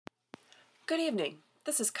Good evening.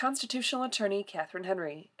 This is Constitutional Attorney Catherine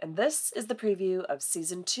Henry, and this is the preview of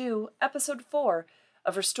Season 2, Episode 4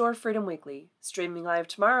 of Restore Freedom Weekly, streaming live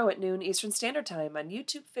tomorrow at noon Eastern Standard Time on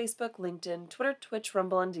YouTube, Facebook, LinkedIn, Twitter, Twitch,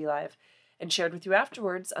 Rumble, and DLive, and shared with you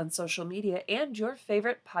afterwards on social media and your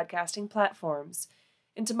favorite podcasting platforms.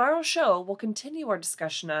 In tomorrow's show, we'll continue our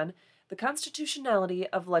discussion on the constitutionality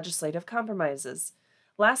of legislative compromises.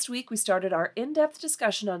 Last week, we started our in-depth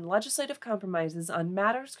discussion on legislative compromises on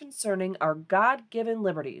matters concerning our God-given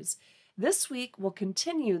liberties. This week, we'll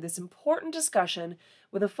continue this important discussion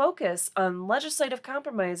with a focus on legislative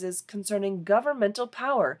compromises concerning governmental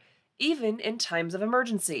power, even in times of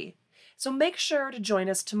emergency. So make sure to join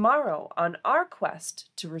us tomorrow on our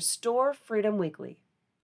quest to restore Freedom Weekly.